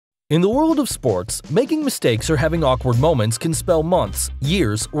In the world of sports, making mistakes or having awkward moments can spell months,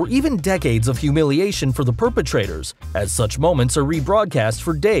 years, or even decades of humiliation for the perpetrators, as such moments are rebroadcast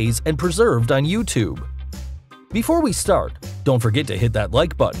for days and preserved on YouTube. Before we start, don't forget to hit that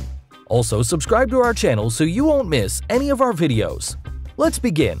like button. Also, subscribe to our channel so you won't miss any of our videos. Let's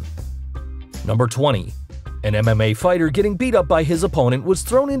begin. Number 20. An MMA fighter getting beat up by his opponent was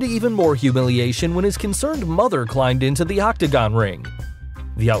thrown into even more humiliation when his concerned mother climbed into the octagon ring.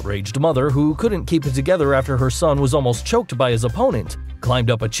 The outraged mother, who couldn't keep it together after her son was almost choked by his opponent, climbed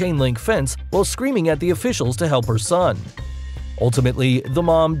up a chain-link fence while screaming at the officials to help her son. Ultimately, the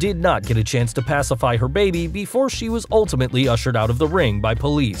mom did not get a chance to pacify her baby before she was ultimately ushered out of the ring by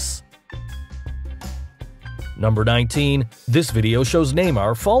police. Number 19. This video shows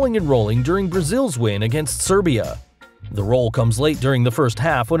Neymar falling and rolling during Brazil's win against Serbia. The roll comes late during the first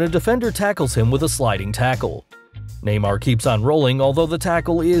half when a defender tackles him with a sliding tackle. Neymar keeps on rolling, although the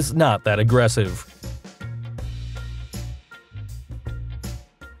tackle is not that aggressive.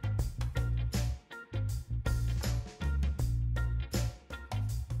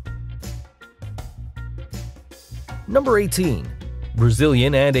 Number 18.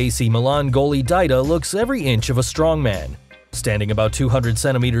 Brazilian and AC Milan goalie Dida looks every inch of a strongman. Standing about 200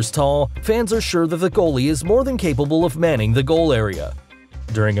 centimeters tall, fans are sure that the goalie is more than capable of manning the goal area.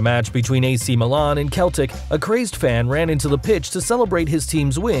 During a match between AC Milan and Celtic, a crazed fan ran into the pitch to celebrate his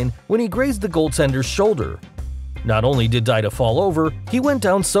team's win when he grazed the goaltender's shoulder. Not only did Dida fall over, he went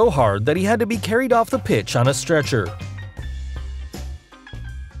down so hard that he had to be carried off the pitch on a stretcher.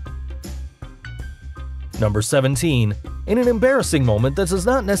 Number 17. In an embarrassing moment that does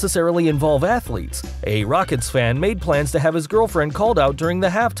not necessarily involve athletes, a Rockets fan made plans to have his girlfriend called out during the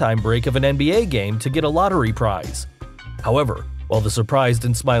halftime break of an NBA game to get a lottery prize. However, while the surprised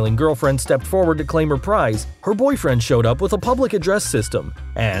and smiling girlfriend stepped forward to claim her prize, her boyfriend showed up with a public address system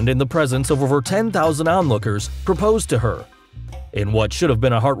and, in the presence of over 10,000 onlookers, proposed to her. In what should have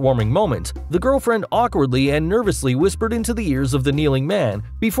been a heartwarming moment, the girlfriend awkwardly and nervously whispered into the ears of the kneeling man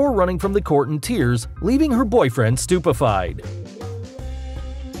before running from the court in tears, leaving her boyfriend stupefied.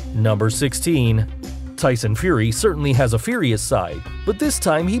 Number 16. Tyson Fury certainly has a furious side, but this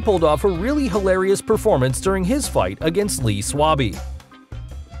time he pulled off a really hilarious performance during his fight against Lee Swaby.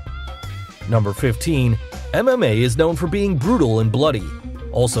 Number 15. MMA is known for being brutal and bloody.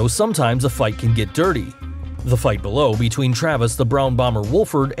 Also, sometimes a fight can get dirty. The fight below between Travis the Brown Bomber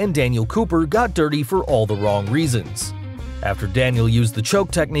Wolford and Daniel Cooper got dirty for all the wrong reasons. After Daniel used the choke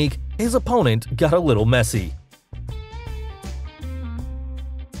technique, his opponent got a little messy.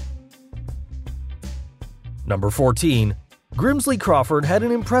 Number 14. Grimsley Crawford had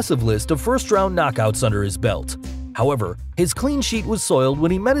an impressive list of first-round knockouts under his belt. However, his clean sheet was soiled when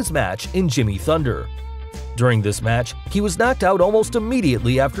he met his match in Jimmy Thunder. During this match, he was knocked out almost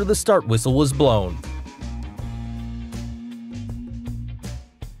immediately after the start whistle was blown.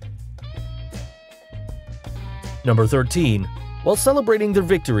 Number 13. While celebrating their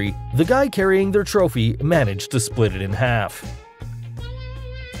victory, the guy carrying their trophy managed to split it in half.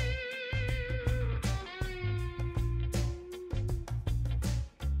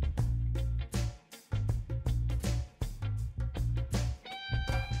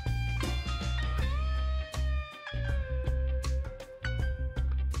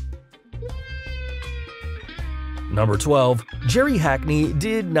 Number 12. Jerry Hackney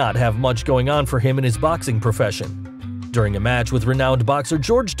did not have much going on for him in his boxing profession. During a match with renowned boxer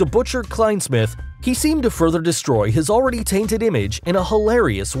George "The Butcher" Kleinsmith, he seemed to further destroy his already tainted image in a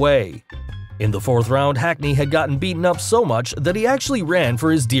hilarious way. In the fourth round, Hackney had gotten beaten up so much that he actually ran for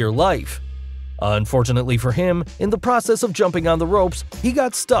his dear life. Unfortunately for him, in the process of jumping on the ropes, he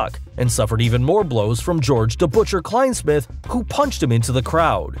got stuck and suffered even more blows from George "The Butcher" Kleinsmith, who punched him into the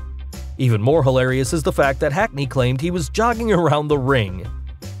crowd. Even more hilarious is the fact that Hackney claimed he was jogging around the ring.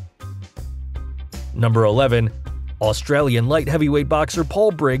 Number 11. Australian light heavyweight boxer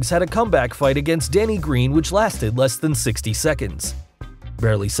Paul Briggs had a comeback fight against Danny Green which lasted less than 60 seconds.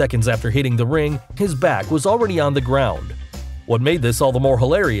 Barely seconds after hitting the ring, his back was already on the ground. What made this all the more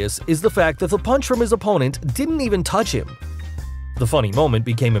hilarious is the fact that the punch from his opponent didn't even touch him. The funny moment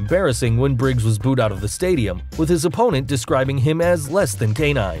became embarrassing when Briggs was booed out of the stadium, with his opponent describing him as less than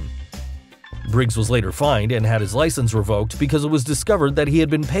canine. Briggs was later fined and had his license revoked because it was discovered that he had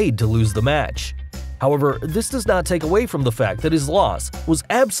been paid to lose the match. However, this does not take away from the fact that his loss was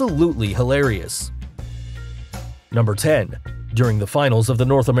absolutely hilarious. Number 10. During the finals of the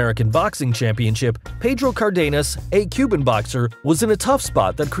North American Boxing Championship, Pedro Cardenas, a Cuban boxer, was in a tough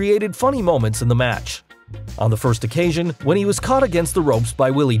spot that created funny moments in the match. On the first occasion, when he was caught against the ropes by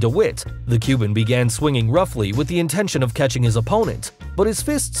Willie DeWitt, the Cuban began swinging roughly with the intention of catching his opponent, but his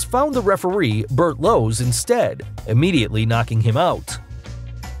fists found the referee, Bert Lowe's, instead, immediately knocking him out.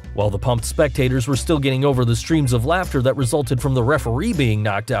 While the pumped spectators were still getting over the streams of laughter that resulted from the referee being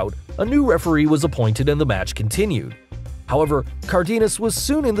knocked out, a new referee was appointed and the match continued. However, Cardenas was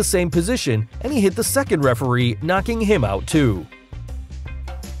soon in the same position and he hit the second referee, knocking him out too.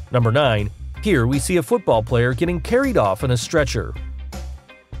 Number 9. Here we see a football player getting carried off in a stretcher.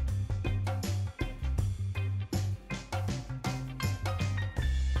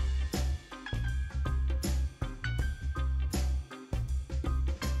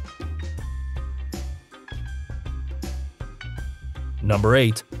 Number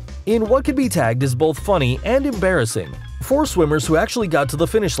 8. In what could be tagged as both funny and embarrassing, 4 swimmers who actually got to the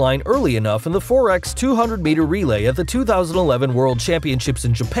finish line early enough in the 4x 200-meter relay at the 2011 World Championships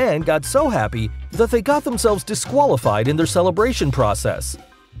in Japan got so happy that they got themselves disqualified in their celebration process.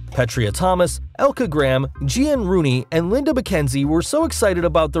 Petria Thomas, Elka Graham, Gian Rooney, and Linda McKenzie were so excited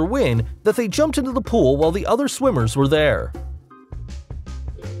about their win that they jumped into the pool while the other swimmers were there.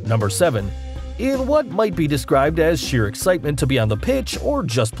 Number 7. In what might be described as sheer excitement to be on the pitch or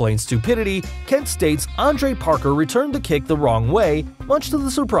just plain stupidity, Kent State's Andre Parker returned the kick the wrong way, much to the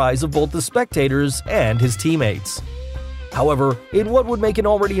surprise of both the spectators and his teammates. However, in what would make an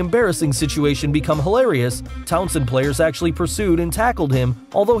already embarrassing situation become hilarious, Townsend players actually pursued and tackled him,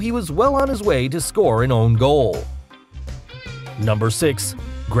 although he was well on his way to score an own goal. Number 6.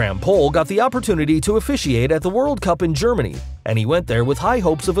 Graham Pohl got the opportunity to officiate at the World Cup in Germany, and he went there with high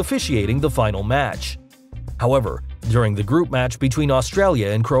hopes of officiating the final match. However, during the group match between Australia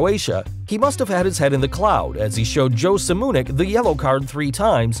and Croatia, he must have had his head in the cloud as he showed Joe Simunik the yellow card 3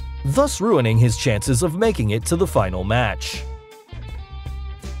 times, thus ruining his chances of making it to the final match.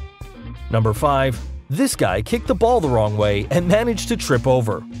 Number 5. This guy kicked the ball the wrong way and managed to trip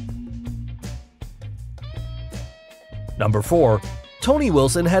over. Number 4. Tony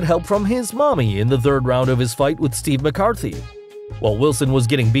Wilson had help from his mommy in the 3rd round of his fight with Steve McCarthy. While Wilson was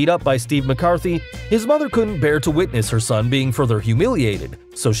getting beat up by Steve McCarthy, his mother couldn't bear to witness her son being further humiliated,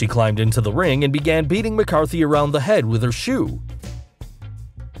 so she climbed into the ring and began beating McCarthy around the head with her shoe.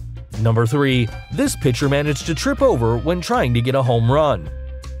 Number 3. This pitcher managed to trip over when trying to get a home run.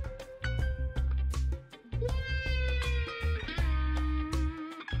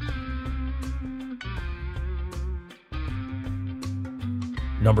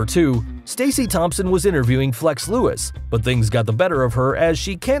 Number 2. Stacey Thompson was interviewing Flex Lewis, but things got the better of her as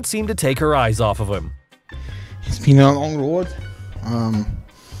she can't seem to take her eyes off of him. It's been a long road,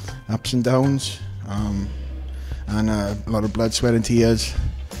 ups and downs, and a lot of blood, sweat and tears.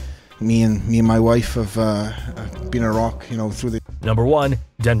 Me and my wife have been a rock, through the... Number 1.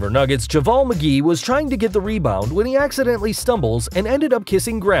 Denver Nuggets' Javal McGee was trying to get the rebound when he accidentally stumbles and ended up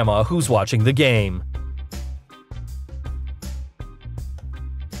kissing Grandma who's watching the game.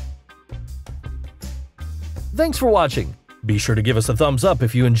 Thanks for watching. Be sure to give us a thumbs up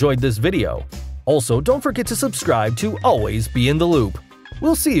if you enjoyed this video. Also, don't forget to subscribe to always be in the loop.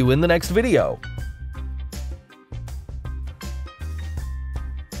 We'll see you in the next video.